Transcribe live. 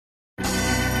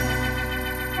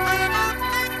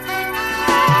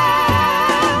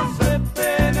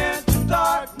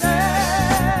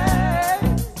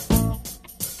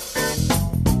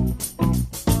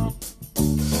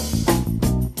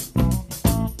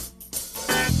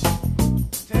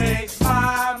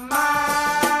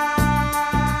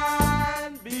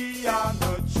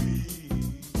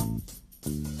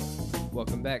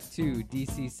to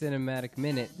DC Cinematic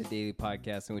Minute, the daily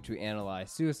podcast in which we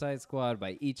analyze Suicide Squad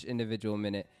by each individual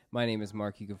minute. My name is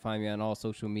Mark. You can find me on all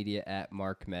social media at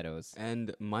Mark Meadows.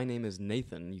 And my name is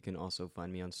Nathan. You can also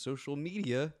find me on social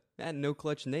media at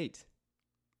NoClutchNate.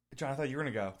 John, I thought you were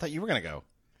going to go. I thought you were going to go.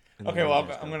 Okay, well,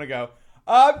 I'm going to go.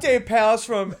 I'm Dave Palace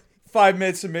from 5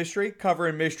 Minutes of Mystery,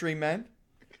 covering Mystery Men.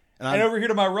 And over here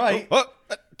to my right...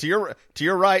 To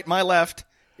your right, my left,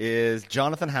 is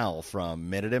Jonathan Howell from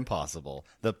Minute Impossible,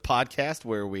 the podcast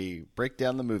where we break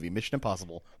down the movie Mission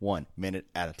Impossible 1 minute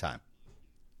at a time.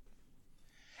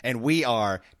 And we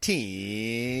are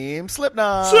Team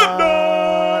Slipknot!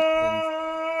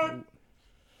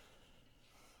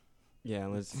 Yeah,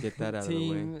 let's get that out of the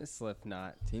way. Team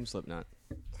Slipknot. Team Slipknot.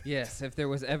 Yes, if there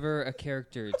was ever a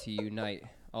character to unite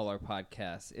all our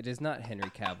podcasts, it is not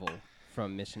Henry Cavill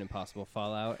from Mission Impossible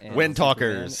Fallout and Wind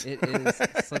Talkers. It is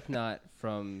Slipknot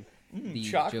from the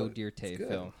chocolate. Joe Dirt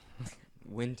film.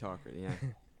 Wind Talker, yeah.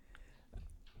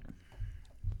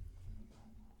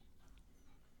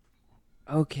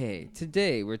 Okay,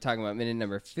 today we're talking about minute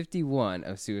number 51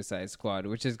 of Suicide Squad,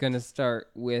 which is going to start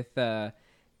with the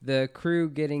crew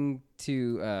getting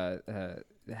to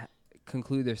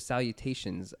conclude their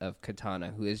salutations of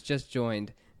Katana, who has just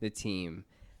joined the team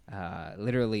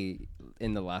literally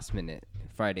in the last minute,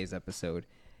 Friday's episode.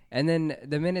 And then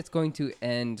the minute's going to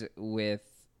end with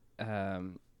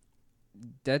Deadshot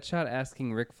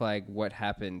asking Rick Flag what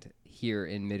happened here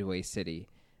in Midway City,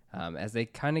 as they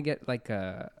kind of get like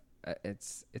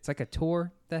it's like a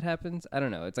tour that happens. I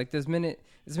don't know. It's like this minute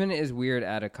is weird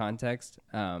out of context,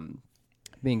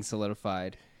 being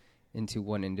solidified into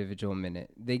one individual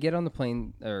minute. They get on the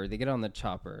plane, or they get on the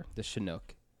chopper, the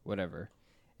Chinook, whatever.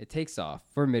 It takes off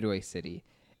for Midway City.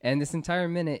 And this entire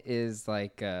minute is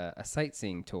like a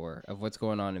sightseeing tour of what's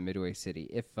going on in Midway City,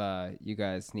 if you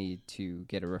guys need to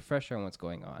get a refresher on what's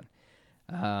going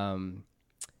on.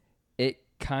 It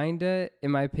kind of, in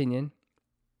my opinion,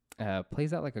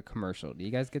 plays out like a commercial. Do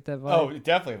you guys get that vibe? Oh,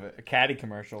 definitely a caddy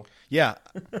commercial. Yeah.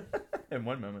 In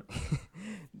one moment.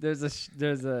 There's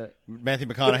a Matthew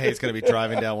McConaughey is going to be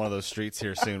driving down one of those streets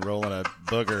here soon, rolling a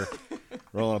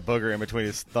booger in between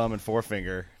his thumb and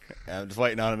forefinger. I'm just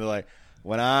waiting on him to be like,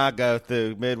 when I go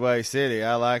through Midway City,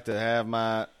 I like to have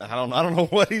my. I don't know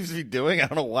what he's doing. I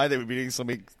don't know why they would be doing so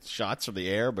many shots from the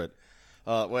air, but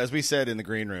well, as we said in the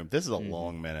green room, this is a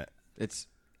long minute.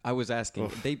 I was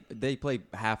asking. They play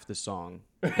half the song.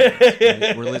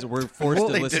 Right? We're forced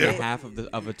to listen to half of a 2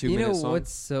 minute song. You know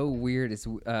what's so weird is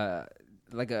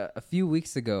like a few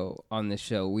weeks ago on the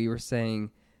show we were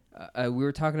saying we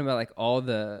were talking about like all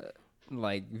the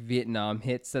like Vietnam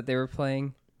hits that they were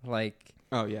playing, like.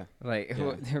 Oh yeah, like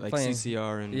yeah. they're like playing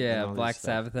CCR and all Black this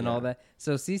Sabbath and all that.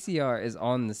 So CCR is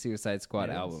on the Suicide Squad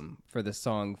album for the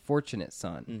song "Fortunate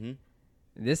Son." Mm-hmm.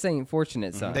 This ain't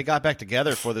Fortunate Son. They got back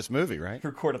together for this movie, right?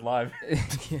 Recorded live.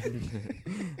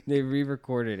 They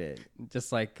re-recorded it,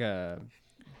 just like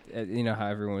you know how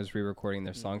everyone was re-recording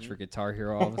their songs for Guitar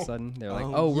Hero. All of a sudden, they're like,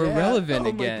 "Oh, we're relevant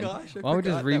again. Gosh, Why don't we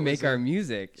just remake our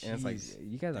music?" Jeez, and it's like,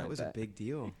 you guys aren't that was a big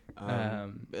deal.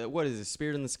 Um, what is it?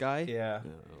 Spirit in the Sky? Yeah.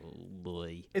 Oh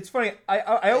boy. It's funny.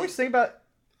 I always think about...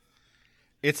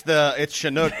 It's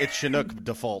Chinook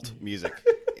default music.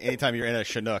 Anytime you're in a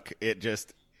Chinook, it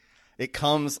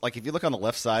comes, like if you look on the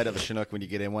left side of a Chinook when you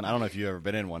get in one, I don't know if you've ever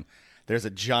been in one, there's a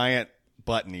giant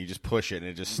button, you just push it and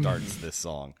it just starts this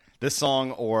song. This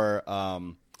song or,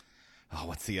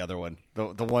 what's the other one?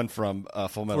 The one from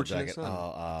Full Metal Fortunate Jacket.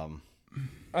 Son.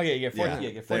 Fortunate.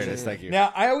 There it is, thank you.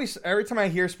 Now, every time I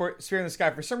hear Spirit in the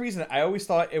Sky, for some reason, I always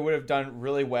thought it would have done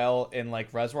really well in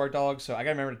like Reservoir Dogs, so I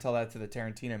gotta remember to tell that to the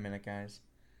Tarantino minute guys.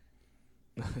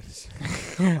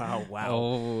 Wow.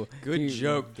 Oh, Good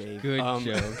joke, Dave. Good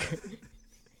joke.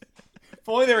 If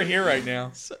only they were here right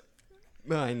now.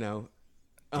 I know.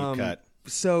 Deep cut.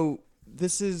 So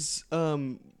this is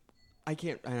I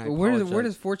can't. And I Where apologize.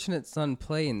 does Fortunate Son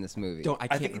play in this movie? I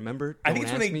can't remember. I think Don't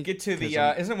it's when ask they me, get to the.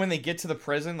 'cause Isn't it when they get to the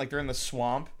prison? Like they're in the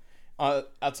swamp,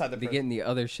 outside the They prison. get in the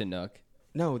other Chinook.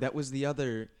 no, that was the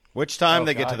other. Which time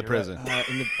they get God, to the you're right. prison?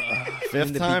 In the Fifth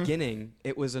in the time? beginning,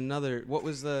 it was another. What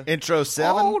was the Intro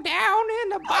 7? Oh, down in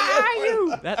the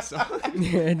bayou? That song.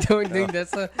 I don't think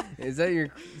that's is that your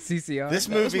CCR? This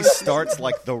movie starts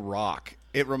like The Rock.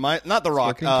 It reminds, not The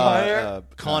Rock,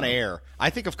 Con Air.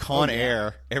 I think of Con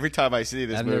Air every time I see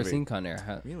this I've movie. never seen Con Air.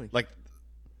 Huh? Really? Like,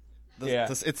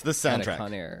 it's the Kinda soundtrack.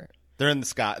 Con Air. They're in the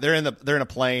sky. They're in a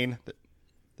plane.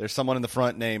 There's someone in the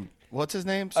front named, what's his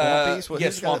name? Swamp Beast? Who's the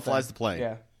guy that flies the plane?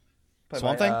 Yeah. Played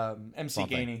Swamp by, Thing? MC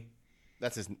Swamp Thing. Gainey.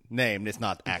 That's his name. It's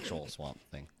not actual Swamp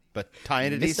Thing. But tie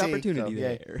into Missed DC. opportunity so,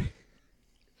 yeah.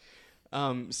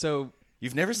 there. So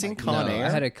You've never seen Con No, Air? I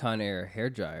had a Con Air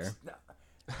hairdryer.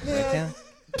 That count?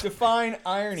 Define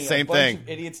irony. Same a bunch thing. of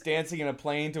idiots dancing in a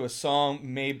plane to a song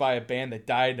made by a band that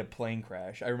died in a plane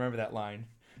crash. I remember that line.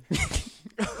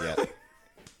 Yeah.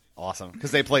 Awesome.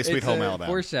 Because they play Sweet It's Home a Alabama.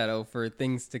 foreshadow for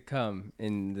things to come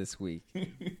in this week.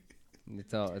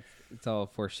 it's all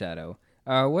foreshadow.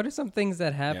 What are some things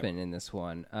that happen in this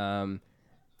one?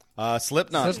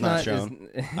 Slipknot's not Slipknot shown.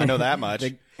 is- I know that much.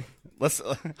 I'm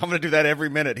going to do that every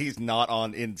minute. He's not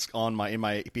in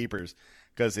my peepers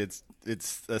because it's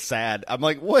sad. I'm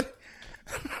like, what?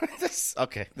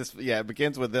 It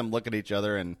begins with them looking at each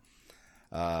other and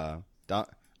I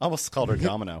almost called her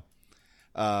Domino.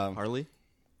 Harley.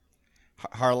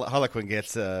 Harlequin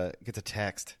gets a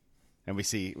text, and we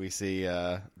see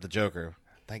the Joker.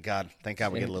 Thank God we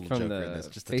get a little from Joker the in this.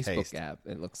 Just a Facebook taste. app.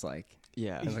 It looks like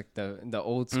Yeah. it's like the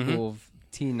old school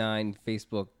T9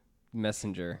 Facebook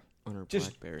Messenger. On her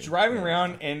Just BlackBerry. driving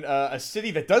around in a city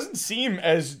that doesn't seem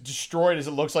as destroyed as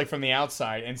it looks like from the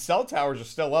outside, and cell towers are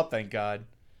still up, thank God.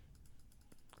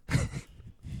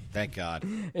 Thank God.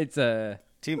 It's a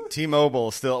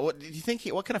T-Mobile still. What do you think?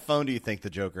 What kind of phone do you think the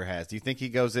Joker has? Do you think he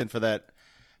goes in for that?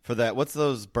 What's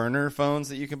those burner phones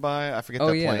that you can buy? I forget oh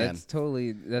the yeah, plan.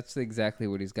 that's exactly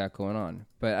what he's got going on.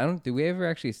 But I don't. Do we ever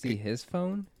actually see his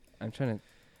phone? I'm trying to,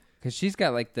 because she's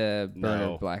got like the burner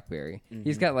No. BlackBerry.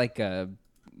 He's got like a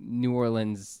New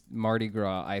Orleans Mardi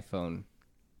Gras iPhone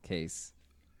case.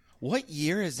 What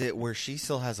year is it where she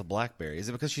still has a BlackBerry? Is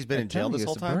it because she's been in jail I'm telling this you,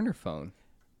 whole it's a time? burner phone.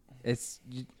 It's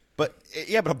But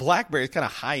a BlackBerry is kind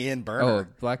of high end burner. oh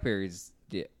BlackBerry's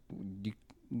yeah.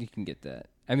 You can get that.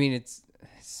 I mean, it's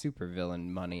super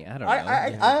villain money. I don't know.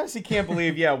 I honestly can't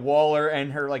believe, Waller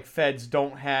and her like feds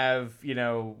don't have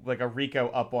like a RICO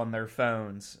up on their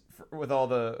phones with all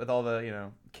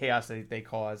the chaos that they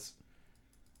cause.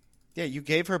 Yeah, you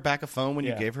gave her back a phone when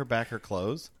you Yeah. gave her back her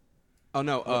clothes. Oh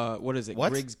no! What is it?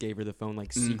 What? Griggs gave her the phone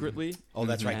like secretly. Oh,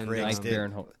 that's right. And, Griggs Mike did.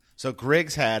 Barinholtz. So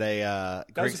Griggs had a was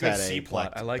Griggs a good had a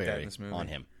C-plot. I like that in BlackBerry this movie. on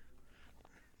him.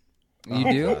 You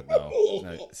Oh, do? God,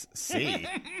 no. C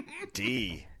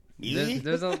D E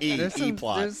There's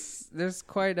plot. there's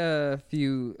quite a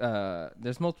few.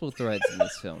 There's multiple threads in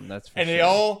this film. That's for And sure. they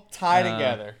all tie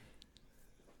together.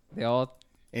 They all.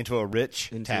 Into a rich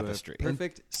into tapestry. a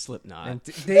perfect Slipknot. And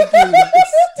thank you for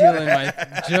stealing my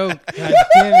joke. God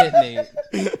damn it,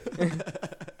 Nate.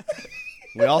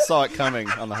 We all saw it coming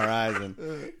on the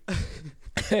horizon.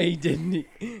 He didn't.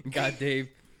 God, Dave.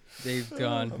 Dave's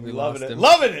gone. We lost him.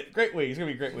 Loving it. Great week. It's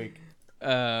gonna be a great week.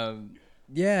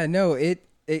 Yeah, no,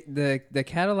 the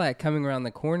Cadillac coming around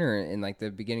the corner in like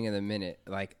the beginning of the minute,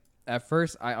 like at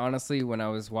first I honestly when I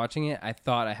was watching it, I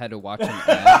thought I had to watch an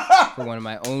ad for one of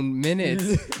my own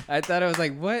minutes. I thought I was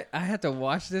like, what? I had to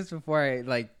watch this before I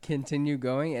like continue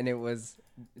going, and it was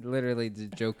literally the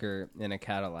Joker in a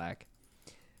Cadillac.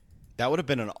 That would have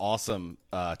been an awesome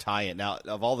tie-in. Now,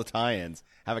 of all the tie-ins,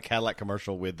 have a Cadillac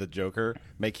commercial with the Joker,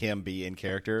 make him be in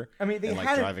character. I mean, they and like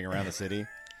had it- driving around the city,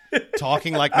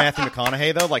 talking like Matthew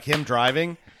McConaughey though, like him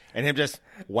driving and him just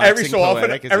waxing Every so often,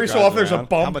 poetic as he every so drives often, there's a around. How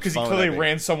bump much because he fun would clearly that be?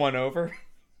 ran someone over.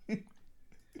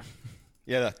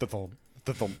 Yeah, the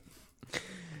thump.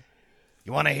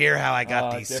 You want to hear how I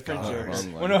got these Different scars? jokes.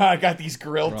 Wrong one. Wanna know how I got these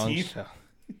grilled Wrong teeth?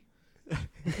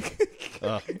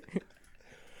 show.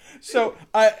 So,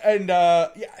 one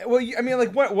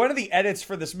of the edits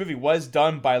for this movie was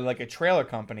done by like a trailer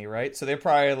company, right? So they're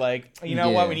probably like, you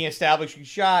know what, Yeah. we need to establish a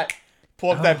shot,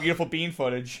 pull up that beautiful bean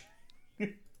footage.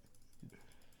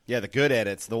 Yeah, the good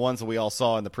edits, the ones that we all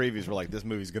saw in the previews, were like, this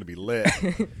movie's going to be lit.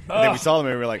 And then we saw them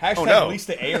and we were like, Hashtag oh no. release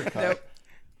the air cut.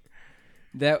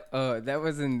 That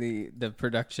was in the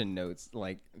production notes.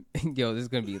 Like, yo, this is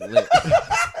gonna be lit.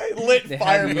 Lit They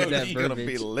fire had to use that emoji. It's going to be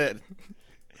verbiage. lit.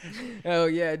 Oh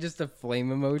yeah, just a flame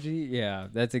emoji. Yeah,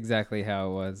 that's exactly how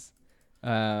it was.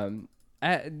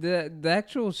 The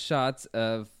actual shots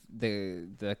of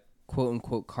the quote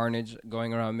unquote carnage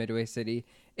going around Midway City,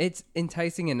 it's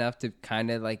enticing enough to kind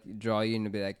of like draw you in to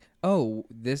be like, oh,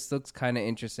 this looks kind of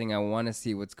interesting. I want to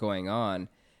see what's going on.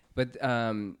 But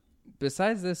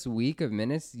besides this week of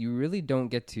minutes, you really don't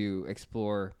get to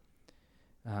explore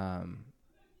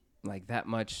like that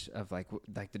much of like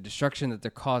the destruction that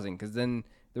they're causing, because then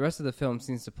the rest of the film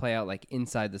seems to play out like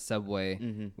inside the subway.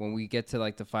 When we get to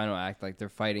like the final act, like they're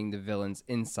fighting the villains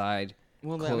inside.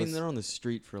 Well, I mean, they're on the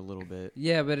street for a little bit.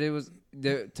 Yeah, but it was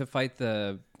to fight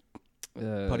the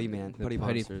Putty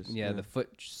monsters. Yeah, the foot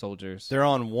soldiers. They're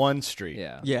on one street.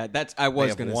 Yeah, Yeah, I was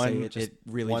have going to one- say just it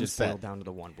really one just set. boiled down to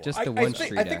the one block. Just I the one think,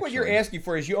 street. I think what you're actually. asking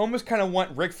for is you almost kind of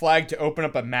want Rick Flag to open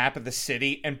up a map of the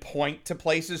city and point to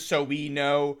places so we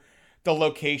know the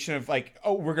location of like,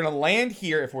 oh, we're gonna land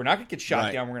here. If we're not gonna get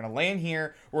shot down, we're gonna land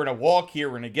here. We're gonna walk here.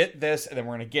 We're gonna get this, and then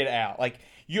we're gonna get out. Like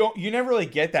you never really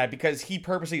get that because he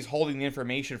purposely is holding the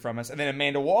information from us, and then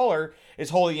Amanda Waller is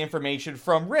holding the information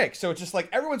from Rick. So it's just like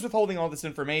everyone's withholding all this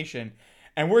information,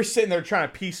 and we're sitting there trying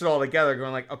to piece it all together,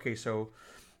 going like, okay, so.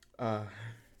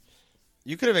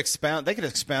 You could have They could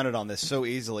have expounded on this so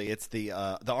easily. It's the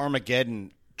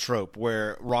Armageddon trope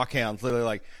where Rockhound's literally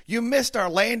like, "You missed our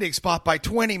landing spot by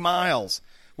 20 miles.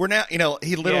 We're now,"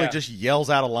 he literally just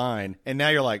yells out a line, and now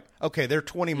you're like, okay, they're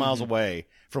 20 miles away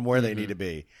from where they need to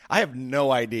be. I have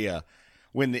no idea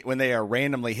when they are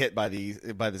randomly hit by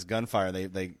this gunfire.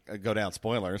 They go down.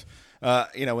 Spoilers.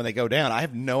 When they go down, I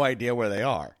have no idea where they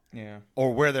are. Yeah.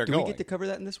 Or where they're Do going. we get to cover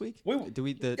that in this week? Do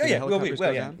the yeah, helicopters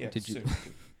go down? Yeah. Did you?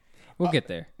 We'll get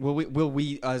there. Will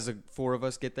we as four of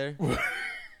us get there?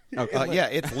 Okay. Yeah,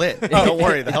 it's lit. Don't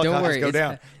worry, the helicopters go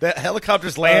down. The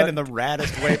helicopters land in the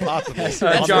raddest way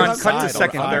possible. John, cut to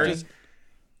second third.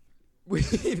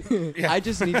 I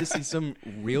just need to see some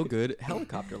real good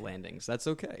helicopter landings. That's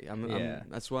okay.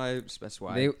 That's why.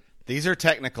 These are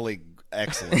technically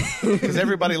excellent because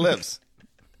everybody lives.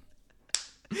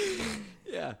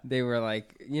 Yeah. They were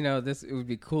like, it would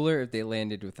be cooler if they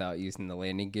landed without using the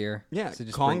landing gear. Yeah, so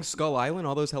just Kong Skull Island,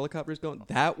 all those helicopters going.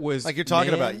 That was like you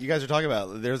guys are talking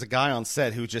about. There's a guy on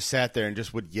set who just sat there and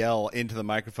just would yell into the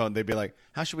microphone. They'd be like,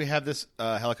 "How should we have this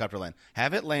helicopter land?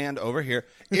 Have it land over here.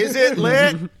 Is it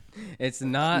lit? It's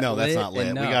not. No, that's lit not lit.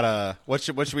 enough. We gotta. What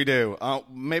should we do?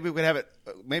 Maybe we could have it.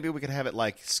 Maybe we could have it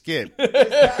like skid.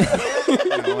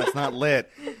 It's not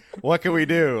lit. What can we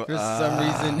do? For some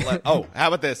reason. How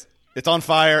about this? It's on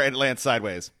fire and it lands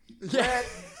sideways. Yeah.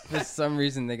 For some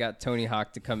reason, they got Tony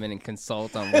Hawk to come in and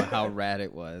consult on how rad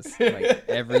it was. Like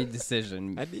every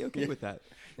decision. I'd be okay with that.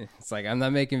 It's like I'm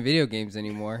not making video games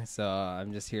anymore, so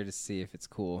I'm just here to see if it's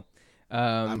cool.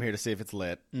 I'm here to see if it's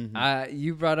lit. Mm-hmm.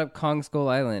 You brought up Kong Skull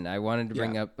Island. I wanted to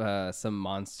bring up some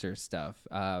monster stuff.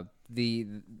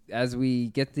 As we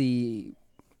get the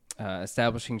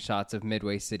establishing shots of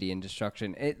Midway City and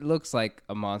destruction, it looks like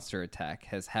a monster attack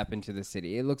has happened to the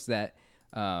city. It looks that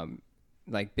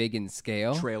like big in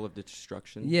scale. Trail of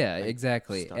Destruction. Yeah,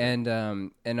 exactly.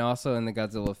 Stunning. And also in the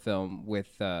Godzilla film, with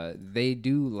they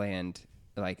do land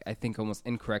like I think almost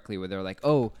incorrectly, where they're like,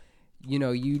 "Oh, you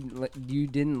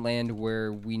didn't land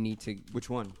where we need to." Which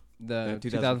one? The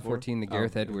 2014, the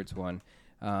Gareth Edwards one.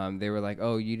 They were like,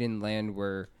 "Oh, you didn't land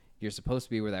where you're supposed to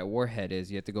be, where that warhead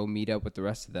is. You have to go meet up with the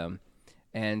rest of them."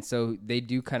 And so they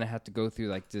do kind of have to go through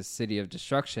like this city of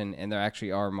destruction, and there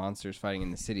actually are monsters fighting in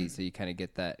the city, so you kind of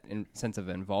get that sense of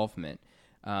involvement.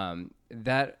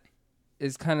 That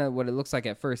is kind of what it looks like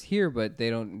at first here, but they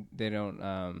don't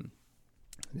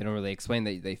really explain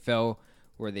that they fell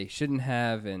where they shouldn't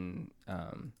have, and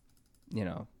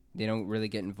they don't really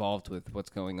get involved with what's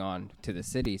going on to the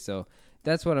city. So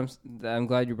that's what I'm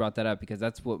glad you brought that up, because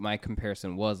that's what my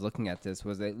comparison was looking at this.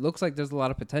 Was it looks like there's a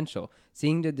lot of potential.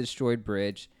 Seeing the destroyed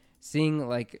bridge, seeing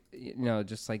like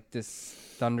just like this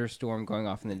thunderstorm going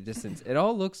off in the distance, it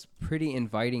all looks pretty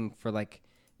inviting for like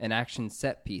an action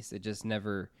set piece. It just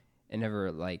never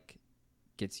like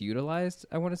gets utilized,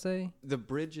 I want to say. The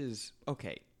bridge is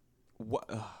okay.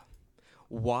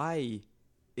 Why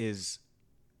is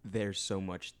there's so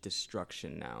much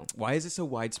destruction now? Why is it so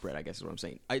widespread, I guess is what I'm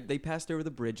saying. They passed over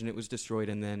the bridge and it was destroyed,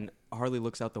 and then Harley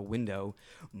looks out the window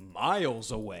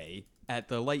miles away at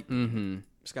the light beam,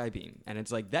 sky beam, and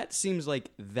it's like, that seems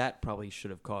like that probably should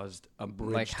have caused a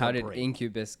bridge like to how did break.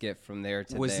 Incubus get from there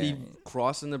to was there? he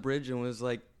crossing the bridge and was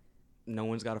like, no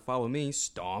one's got to follow me,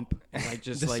 stomp, and like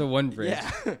just Just like the one bridge.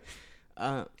 Yeah.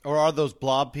 Or are those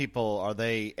blob people? Are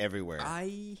they everywhere?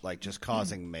 I just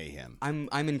causing mayhem.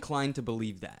 I'm inclined to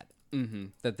believe that.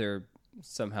 That they're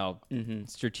somehow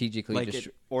strategically Like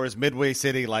or is Midway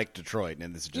City like Detroit?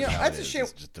 And this is just how that's it a is. shame.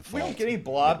 It's just We default don't get any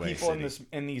blob Midway people City.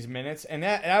 in these minutes, and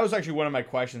that was actually one of my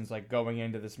questions. Like going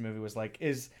into this movie was like,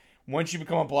 is once you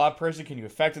become a blob person, can you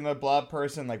affect another blob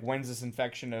person? Like, when's this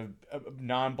infection of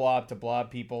non-blob to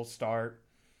blob people start?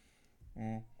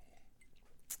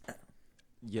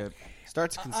 Yeah.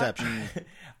 Starts conception.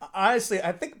 Honestly,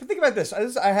 think about this.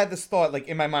 I had this thought like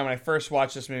in my mind when I first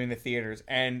watched this movie in the theaters,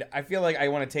 and I feel like I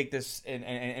want to take this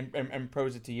and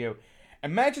pose it to you.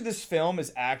 Imagine this film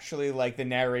is actually like the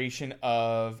narration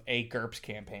of a GURPS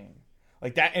campaign.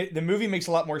 Like that, the movie makes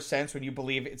a lot more sense when you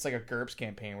believe it's like a GURPS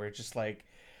campaign, where it's just like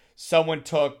someone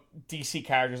took DC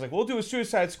characters, like we'll do a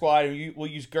Suicide Squad and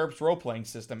we'll use GURPS role playing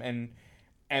system, and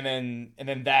then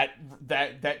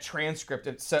that transcript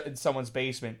in someone's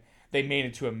basement, they made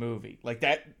it to a movie like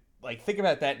that. Like, think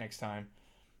about that next time,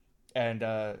 and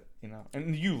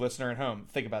and you listener at home,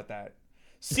 think about that.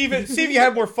 See if you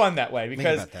have more fun that way,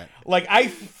 because about that. like I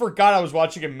forgot I was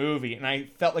watching a movie and I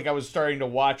felt like I was starting to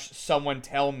watch someone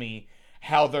tell me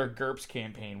how their GURPS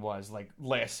campaign was like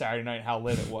last Saturday night, how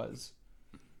lit it was.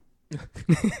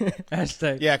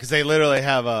 Hashtag. Yeah, because they literally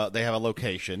have a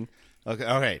location.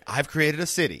 Okay, I've created a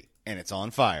city and it's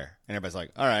on fire, and everybody's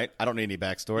like, "All right, I don't need any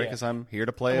backstory because I'm here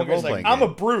to play a role playing I'm a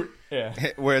game." brute. Yeah.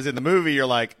 Whereas in the movie, you're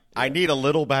like, "I need a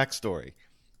little backstory.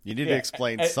 You need to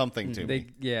explain something to me."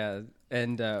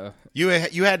 And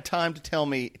You had time to tell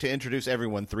me to introduce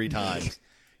everyone 3 times.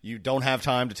 You don't have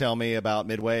time to tell me about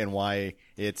Midway and why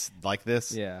it's like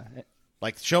this. yeah,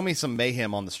 Like, show me some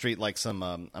mayhem on the street, like some.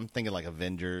 I'm thinking like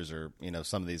Avengers or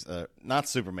some of these. Not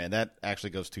Superman. That actually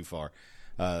goes too far.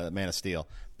 Man of Steel.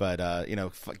 But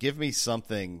give me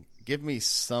something. Give me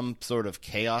some sort of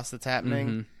chaos that's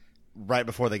happening right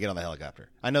before they get on the helicopter.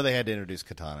 I know they had to introduce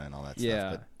Katana and all that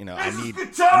Yeah. stuff, but I need.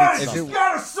 Katana, If she's it-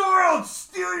 got a sword, I'll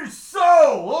steal your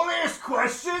soul. Won't ask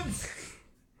questions.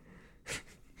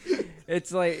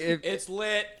 it's like It's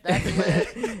lit. That's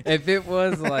lit. if it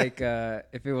was like a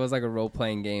role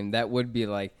playing game, that would be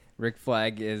like Rick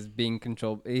Flag is being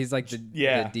controlled. He's like the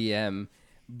DM,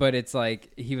 but it's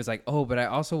like he was like, oh, but I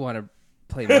also want to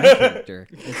play my character,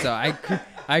 and so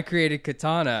I created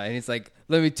Katana, and he's like,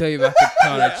 let me tell you about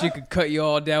Katana. She could cut you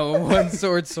all down with one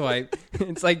sword swipe.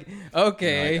 It's like,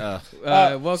 okay,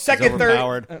 well, second, third.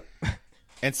 Overpowered.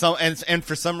 And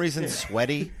for some reason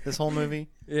sweaty this whole movie.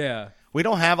 yeah. We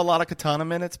don't have a lot of Katana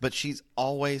minutes, but she's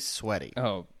always sweaty.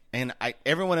 Oh, And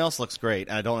everyone else looks great,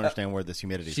 and I don't understand where this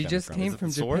humidity is she coming just from. came Is it from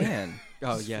the sword? Japan.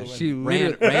 Oh yeah, She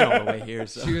ran literally- all the way here.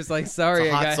 So. She was like, sorry,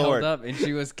 It's a I hot got sword. held up, and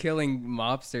she was killing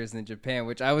mobsters in Japan,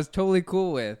 which I was totally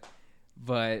cool with.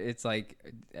 But it's like,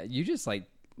 you just like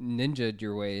ninja'd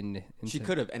your way into She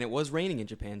could have, and it was raining in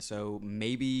Japan, so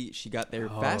maybe she got there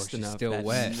fast she's enough still that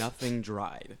wet. nothing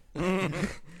dried.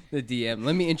 the DM.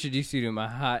 Let me introduce you to my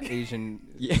hot Asian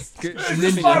Yes.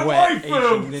 ninja. My wet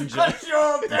waifu. Asian ninja. Cut you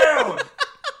all down.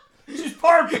 She's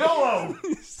part pillow.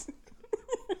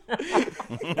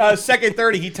 Second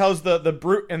 30, he tells the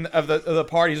brute of the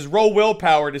party, he says, roll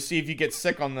willpower to see if you get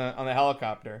sick on the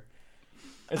helicopter.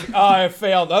 It's like, I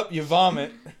failed. Up, you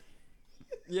vomit.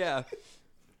 Yeah,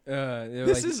 They were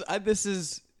this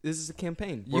like, is a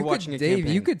campaign. you We're could- watching a Dave,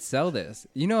 campaign. you could sell this.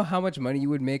 You know how much money you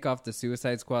would make off the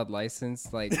Suicide Squad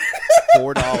license? Like,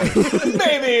 $4.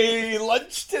 Maybe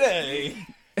lunch today.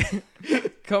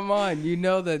 come on. You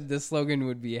know that the slogan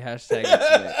would be hashtag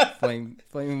it's lit. Flame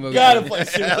emoji. Gotta play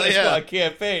Suicide Hell yeah. Squad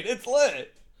campaign. It's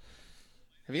lit.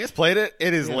 Have you guys played it?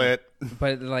 It is lit.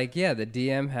 But like, yeah, the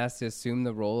DM has to assume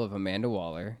the role of Amanda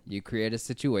Waller. You create a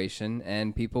situation,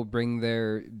 and people bring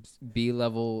their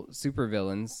B-level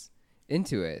supervillains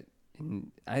into it.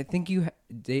 And I think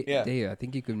Dave, I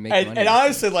think you could make money. And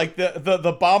honestly, like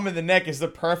the bomb in the neck is the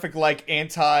perfect like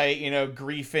anti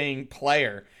griefing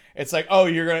player. It's like, oh,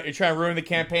 you're trying to ruin the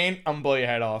campaign. I'm gonna blow your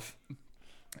head off.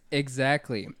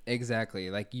 Exactly.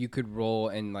 Like you could roll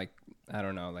and like, I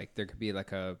don't know, like there could be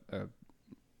like a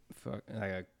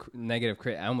negative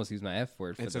crit. I almost used my F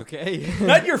word. For It's the- okay.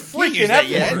 Not your You freaking used that F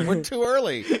yet? word. We're too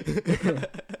early.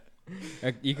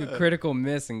 You could critical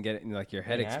miss and get like your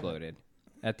head Yeah. exploded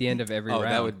at the end of every Oh,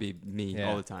 round. that would be me Yeah.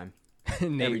 all the time.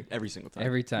 Nate, Every single time.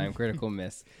 every time critical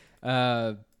miss.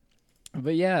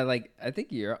 But yeah, like I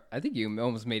think you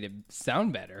almost made it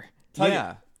sound better.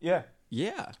 Yeah.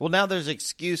 Yeah. Well, now there's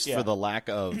excuse Yeah. for the lack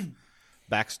of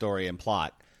backstory and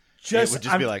plot. Just, It would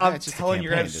just be like, I'm it's just a telling you,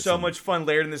 you're gonna have campaign. so much fun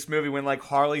later in this movie when like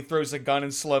Harley throws a gun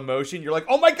in slow motion. You're like,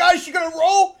 oh my gosh, she's gonna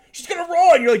roll! She's gonna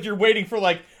roll! And you're waiting for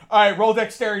like, all right, roll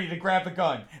dexterity to grab the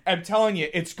gun. I'm telling you,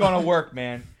 it's gonna work,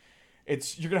 man.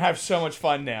 You're gonna have so much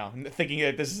fun now, thinking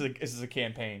that this is a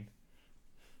campaign.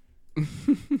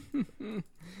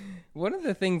 One of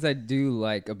the things I do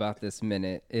like about this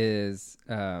minute is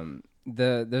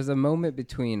there's a moment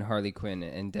between Harley Quinn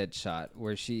and Deadshot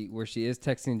where she is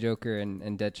texting Joker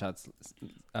and Deadshot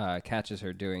catches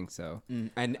her doing so.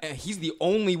 And he's the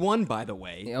only one, by the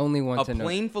way. The only one a to know.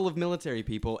 plane full of military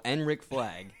people and Rick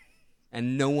Flag,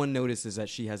 and no one notices that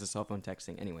she has a cell phone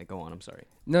texting. Anyway, go on. I'm sorry.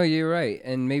 No, you're right,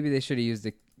 and maybe they should have used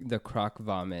the croc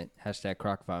vomit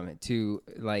 #croc-vomit to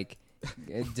like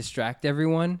distract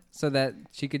everyone so that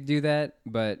she could do that,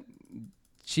 but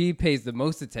she pays the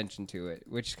most attention to it,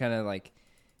 which kind of like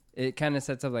it kind of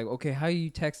sets up like, okay, how are you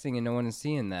texting and no one is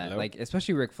seeing that? Hello? Like,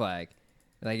 especially Rick Flag,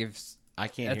 like if I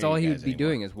can't. that's hear all you he would guys be anymore.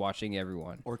 doing is watching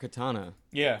everyone. Or Katana.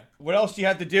 Yeah. What else do you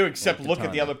have to do except Like look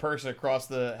at the Katana. other person across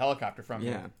the helicopter from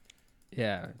you? Yeah.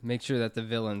 Yeah, make sure that the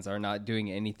villains are not doing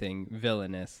anything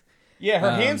villainous. Yeah,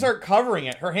 her hands aren't covering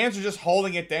it. Her hands are just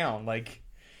holding it down. Like,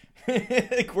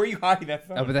 Like, where are you hiding that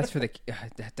phone? Oh, but that's for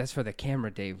the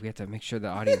camera, Dave. We have to make sure the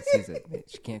audience sees it.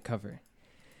 She can't cover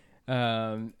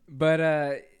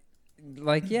it.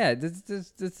 Like, yeah, this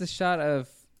the shot of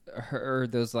her,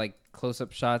 those like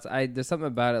close-up shots. There's something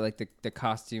about it, like the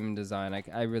costume design.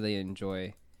 I really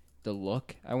enjoy the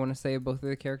look, I want to say, of both of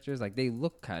the characters. Like, they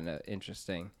look kind of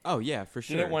interesting. Oh yeah, for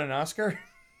sure. Did it win an Oscar?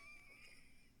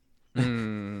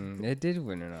 It did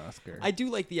win an Oscar. I do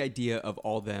like the idea of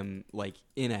all them like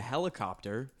in a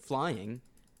helicopter flying,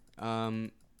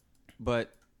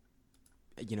 but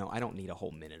you know, I don't need a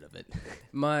whole minute of it.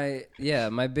 My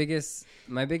biggest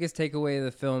takeaway of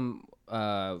the film,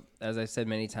 as I've said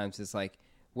many times, is like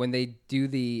when they do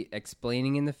the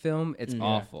explaining in the film, it's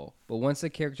awful. But once the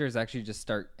characters actually just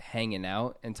start hanging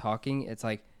out and talking, it's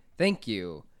like, thank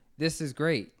you, this is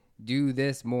great. Do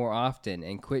this more often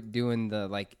and quit doing the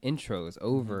like intros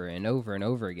over and over and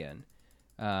over again.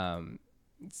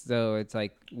 So it's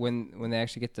like when they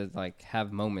actually get to like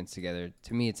have moments together,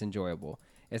 to me it's enjoyable.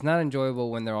 It's not enjoyable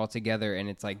when they're all together and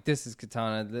it's like, this is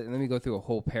Katana. Let me go through a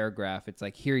whole paragraph. It's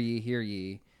like, hear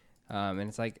ye. And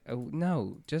it's like, oh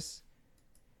no, just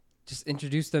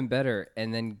introduce them better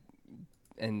and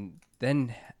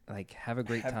then like have a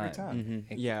great time.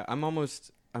 Mm-hmm. Yeah, I'm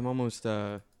almost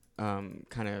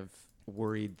kind of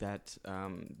worried that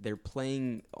they're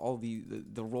playing all the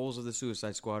roles of the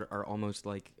Suicide Squad are almost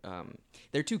like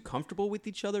they're too comfortable with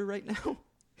each other right now.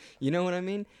 You know what I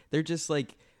mean? They're just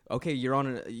like, okay,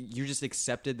 you're just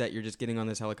accepted that you're just getting on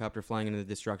this helicopter flying into the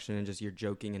destruction and just you're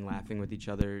joking and laughing with each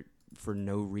other for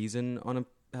no reason on a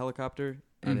helicopter,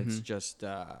 and it's just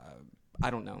I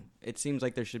don't know. It seems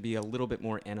like there should be a little bit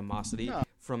more animosity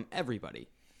from everybody.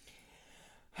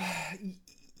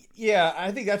 Yeah,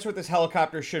 I think that's what this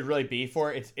helicopter should really be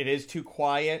for. It is too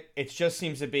quiet. It just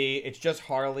seems to be. It's just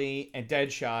Harley and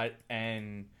Deadshot,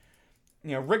 and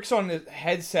you know, Rick's on the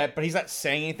headset, but he's not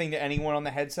saying anything to anyone on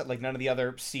the headset, like none of the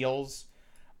other SEALs.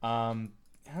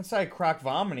 Outside Croc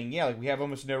vomiting, yeah, like we have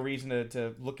almost no reason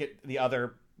to look at the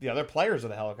other players of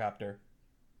the helicopter.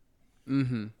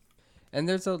 Mm-hmm. And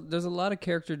there's a lot of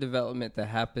character development that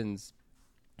happens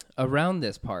around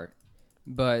this part,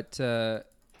 but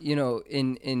you know,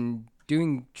 in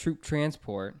doing troop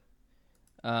transport,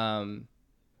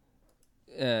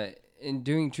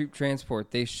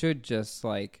 they should just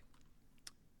like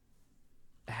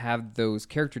have those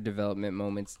character development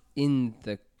moments in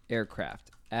the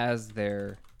aircraft as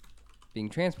they're being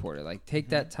transported. Like, take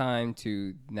that time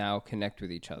to now connect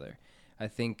with each other. I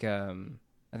think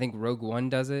Rogue One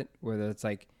does it, where it's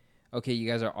like, okay, you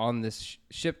guys are on this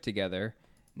ship together.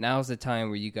 Now's the time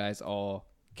where you guys all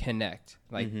connect.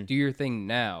 Like, do your thing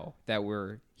now that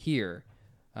we're here.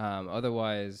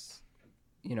 Otherwise,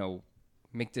 you know,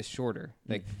 make this shorter.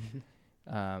 Like,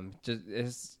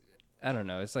 I don't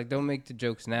know. It's like, don't make the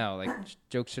jokes now. Like,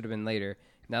 jokes should have been later.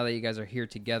 Now that you guys are here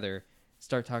together,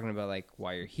 start talking about like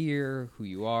why you're here, who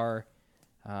you are,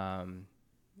 and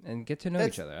get to know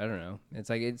each other. I don't know. It's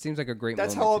like, it seems like a great.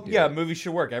 That's moment how to do it. movies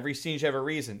should work. Every scene should have a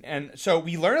reason, and so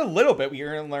we learn a little bit.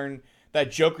 We're going to learn that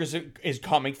Joker is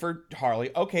coming for Harley.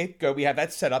 Okay, good. We have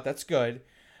that set up. That's good.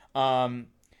 And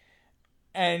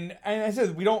I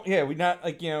said we don't. Yeah, we not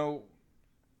like, you know.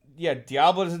 Yeah,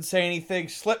 Diablo doesn't say anything.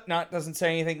 Slipknot doesn't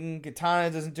say anything.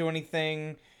 Katana doesn't do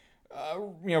anything.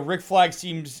 You know, Rick Flag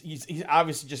seems he's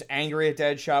obviously just angry at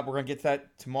Deadshot. We're gonna get to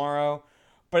that tomorrow.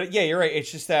 But yeah, you're right.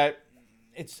 It's just that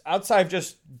it's outside of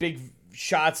just big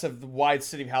shots of the wide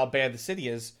city of how bad the city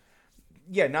is.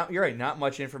 Yeah, you're right. Not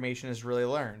much information is really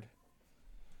learned.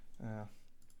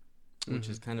 Which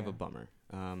is kind of a bummer.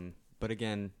 But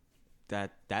again,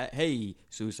 that hey,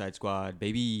 Suicide Squad,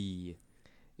 baby.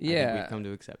 Yeah, I think we've come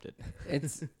to accept it.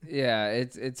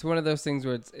 It's one of those things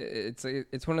where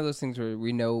it's one of those things where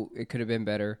we know it could have been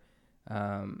better.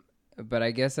 But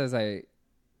I guess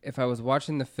if I was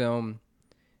watching the film,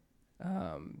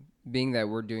 being that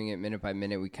we're doing it minute by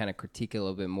minute, we kind of critique it a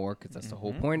little bit more because that's the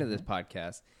whole point of this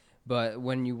podcast. But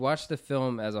when you watch the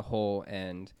film as a whole,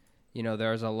 and you know,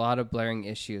 there's a lot of blaring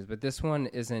issues, but this one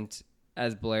isn't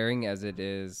as blaring as it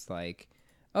is like,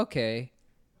 okay,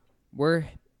 we're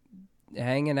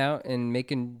hanging out and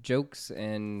making jokes,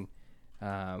 and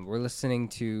we're listening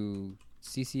to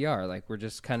CCR. Like, we're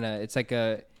just kind of, it's like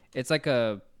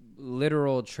a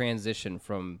literal transition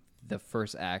from the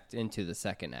first act into the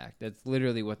second act. That's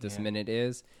literally what this minute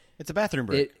is. It's a bathroom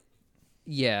break.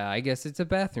 Yeah, I guess it's a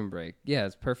bathroom break. Yeah,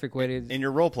 it's a perfect way to... In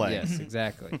your role play. Yes,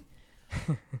 exactly.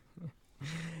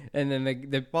 And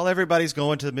then while everybody's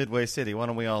going to the Midway City, why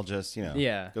don't we all just, you know...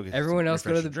 Yeah, go get everyone else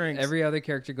go to the drinks. Every other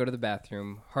character go to the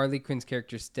bathroom. Harley Quinn's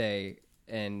character stay,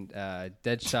 and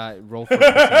Deadshot roll for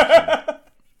perception.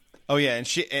 Oh yeah,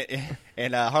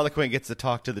 And Harley Quinn gets to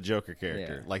talk to the Joker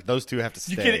character. Yeah. Like those two have to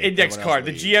stay. You get an index Everyone else card.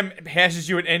 The leaves. GM passes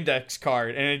you an index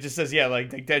card, and it just says, "Yeah, like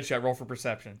Deadshot, roll for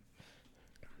perception."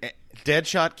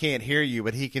 Deadshot can't hear you,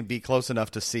 but he can be close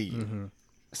enough to see you. Mm-hmm.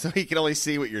 So he can only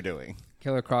see what you're doing.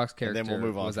 Killer Croc's And character then we'll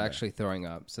move on was from there. actually throwing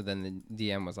up. So then the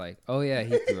DM was like, "Oh yeah,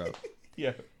 he threw up."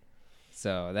 Yeah.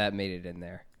 So that made it in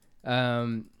there.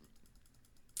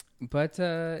 But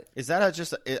Is that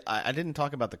I didn't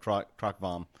talk about the croc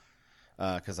bomb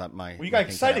because my. Well, you got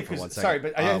my thing cut out excited for one because second.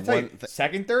 but I have to tell you, one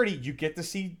second 30, you get to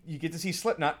see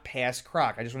Slipknot pass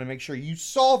Croc. I just want to make sure you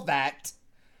saw that.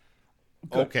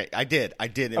 Good. Okay, I did.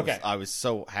 Okay. I was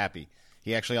so happy.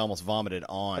 He actually almost vomited I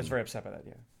on was very upset by that.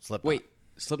 Yeah. Slipknot. Wait,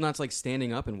 Slipknot's like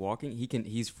standing up and walking.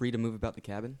 He's free to move about the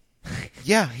cabin.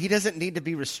 Yeah, he doesn't need to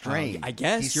be restrained. I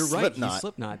guess He's you're right. Slipknot. He's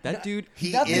Slipknot. That dude.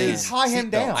 He Nothing is can tie him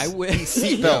seatbelts. down. I would.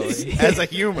 Seatbelts as a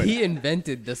human. he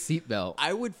invented the seatbelt.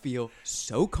 I would feel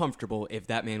so comfortable if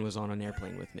that man was on an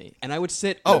airplane with me, and I would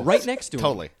sit Oh, right next to him.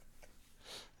 Totally.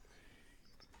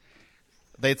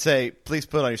 They'd say, "Please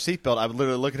put on your seatbelt." I would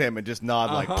literally look at him and just nod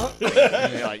like,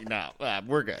 "No,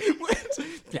 we're good."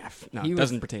 Yeah, no, He it was-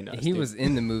 doesn't pertain to us. He dude. was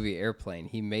in the movie Airplane.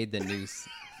 He made the noose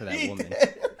for that woman.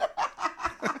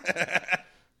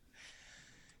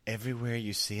 Everywhere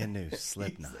you see a noose,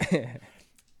 Slipknot.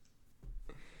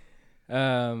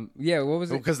 Yeah, what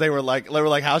was it? Because they were like,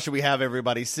 "How should we have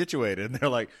everybody situated?" And they're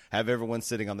like, "Have everyone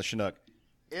sitting on the Chinook."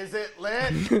 Is it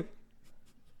lit?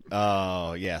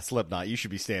 Oh yeah, Slipknot. You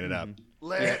should be standing up.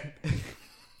 Lit.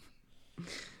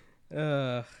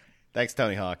 Thanks,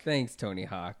 Tony Hawk. Thanks, Tony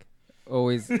Hawk.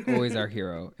 Always our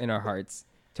hero in our hearts.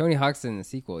 Tony Hawk's in the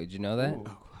sequel. Did you know that?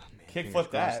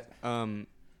 Kickflip that.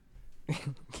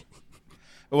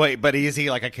 Wait, but is he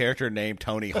like a character named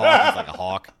Tony Hawk? He's like a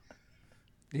hawk.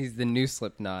 He's the new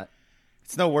Slipknot.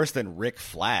 It's no worse than Rick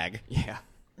Flag. Yeah.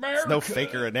 It's no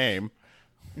faker a name.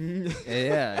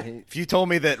 Yeah. If you told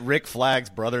me that Rick Flag's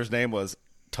brother's name was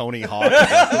Tony Hawk,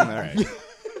 all right.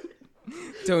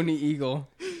 Tony Eagle.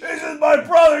 This is my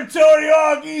brother Tony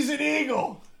Hawk. He's an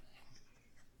eagle.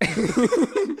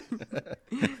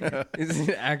 Is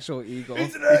an actual eagle.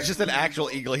 It's just an actual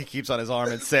eagle he keeps on his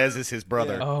arm and says is his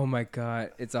brother. Oh my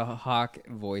god. It's a hawk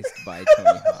voiced by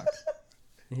Tony Hawk.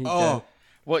 He does-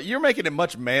 Well, you're making it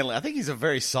much manly. I think he's a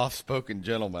very soft-spoken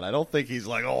gentleman. I don't think he's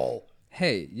like, oh.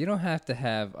 Hey, you don't have to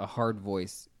have a hard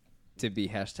voice to be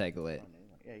hashtag lit.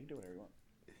 Yeah, you do whatever you want.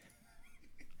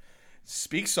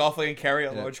 Speak softly and carry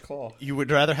a large claw. You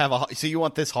would rather have a... So you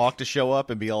want this hawk to show up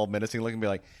and be all menacing looking and be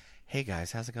like, hey,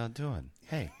 guys, how's it going doing?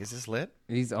 Hey, is this lit?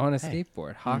 He's on a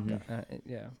skateboard. Hawk.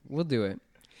 Yeah, we'll do it.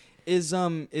 Is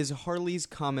Harley's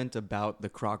comment about the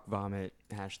croc vomit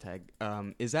hashtag?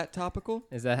 Is that topical?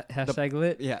 Is that hashtag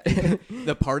lit? Yeah.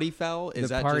 The party foul? Is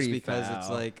The that party just because it's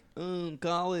foul. like,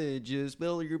 college, you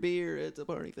spill your beer, it's a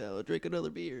party foul, drink another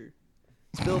beer.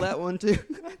 Spill that one too.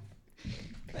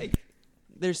 Like,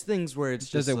 there's things where it's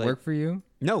Does just it like, work for you?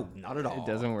 No, not at all. It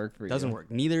doesn't work for you. Doesn't work.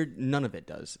 None of it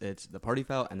does. It's the party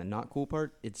foul and the not cool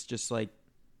part. It's just like,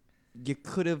 you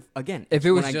could have, again. If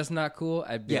it was when I- just not cool,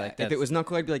 I'd be yeah, like, if it was not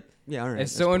cool, I'd be like, yeah, all right. If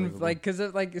that's someone believable. like, cause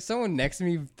if someone next to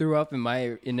me threw up, and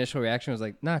my initial reaction was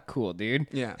like, "Not cool, dude."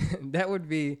 Yeah. That would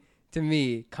be to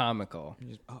me comical,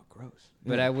 Just, oh, gross.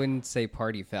 but I wouldn't say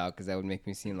party foul because that would make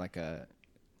me seem like a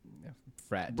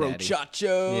frat Bro, daddy.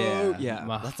 chacho. Yeah.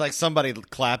 Ma- That's like somebody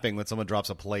clapping when someone drops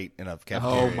a plate in a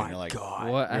cafeteria. Oh and my you're like, God.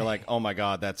 What? You're like, oh my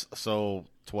God, that's so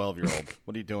 12-year-old.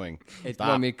 What are you doing? You Stop.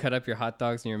 want me to cut up your hot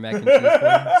dogs and your mac and cheese? For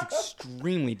you? It's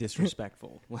extremely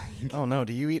disrespectful. Like, Oh no,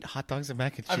 do you eat hot dogs and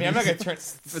mac and cheese? I mean, I'm not gonna turn.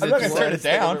 the I'm not gonna 12 turn it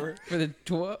down. For the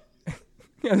 12,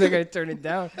 I'm not gonna turn it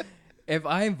down. If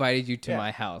I invited you to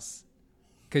my house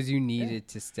because you needed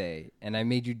to stay, and I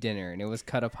made you dinner, and it was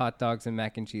cut up hot dogs and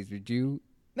mac and cheese, would you?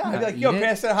 No, I'd be not like, yo, eat it?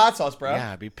 pass that hot sauce, bro.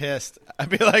 Yeah, I'd be pissed. I'd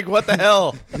be like, what the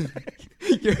hell?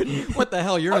 what the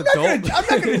hell? You're I'm an not, adult. gonna, I'm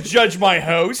not gonna judge my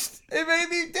host. It made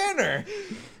me dinner.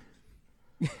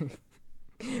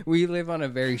 We live on a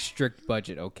very strict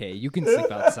budget. Okay, you can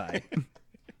sleep outside.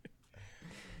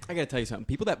 I gotta tell you something.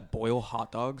 People that boil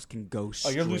hot dogs can go Oh,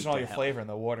 straight you're losing all to your hell. flavor in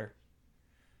the water.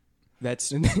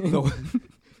 That's You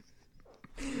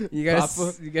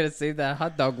gotta you gotta save that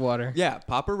hot dog water. yeah.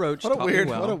 Papa Roach. What a taught me weird,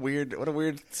 well. what a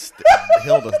weird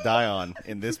hill to die on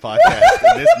in this podcast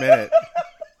in this minute.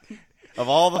 Of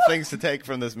all the things to take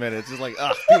from this minute, it's just like,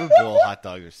 people boil hot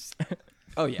dogs.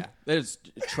 Oh yeah, there's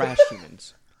trash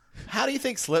humans. How do you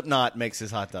think Slipknot makes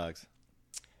his hot dogs?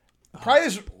 Probably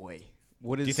this. Boy,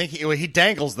 what is? Do you think he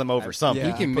dangles them over something?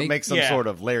 yeah. He can Make some yeah. sort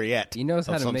of lariat. He knows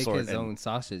of how to some make sort, his and- own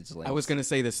sausage links. I was gonna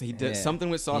say this. He did Yeah. something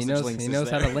with sausage he knows, links. He is knows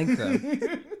how there. to link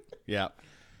them. Yeah.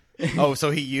 Oh,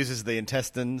 so he uses the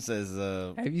intestines as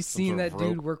a. Have you some seen sort of that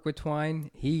dude rope? work with twine?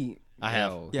 I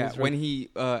have. Yeah, his when he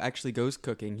actually goes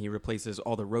cooking, he replaces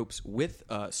all the ropes with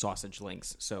sausage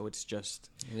links, so it's just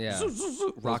Yeah.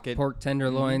 rocket. pork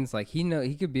tenderloins. Like he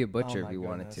could be a butcher Oh if he my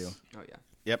wanted to. goodness. Oh yeah.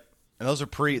 Yep, and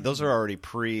those are already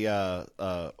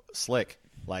slick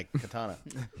like katana.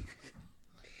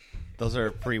 Those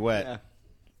are pre-wet.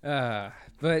 Yeah.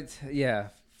 But yeah,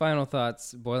 final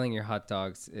thoughts. Boiling your hot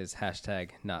dogs is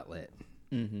 #not lit.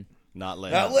 Not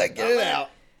lit. Now, get it out.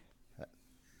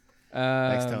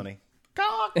 Thanks, Tony.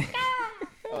 Oh,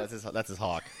 that's his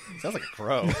hawk. Sounds like a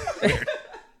crow.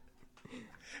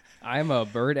 I'm a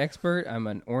bird expert. I'm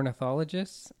an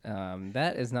ornithologist.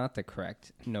 That is not the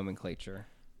correct nomenclature.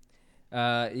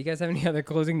 You guys have any other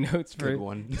closing notes for Good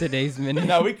one. today's minute?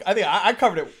 No, I think I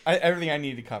covered it. Everything I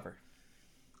needed to cover.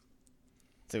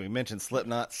 So we mentioned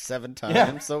Slipknot 7 times,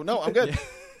 Yeah. so no, I'm good.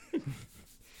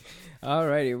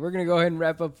 Alrighty, we're going to go ahead and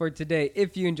wrap up for today.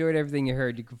 If you enjoyed everything you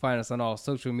heard, you can find us on all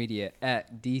social media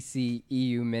at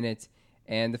DCEU Minute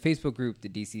and the Facebook group, the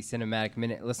DC Cinematic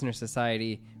Minute Listener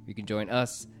Society. You can join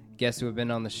us, guests who have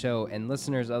been on the show, and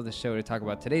listeners of the show to talk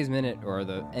about today's minute or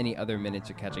any other minutes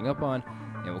you're catching up on.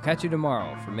 And we'll catch you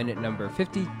tomorrow for minute number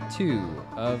 52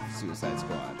 of Suicide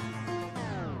Squad.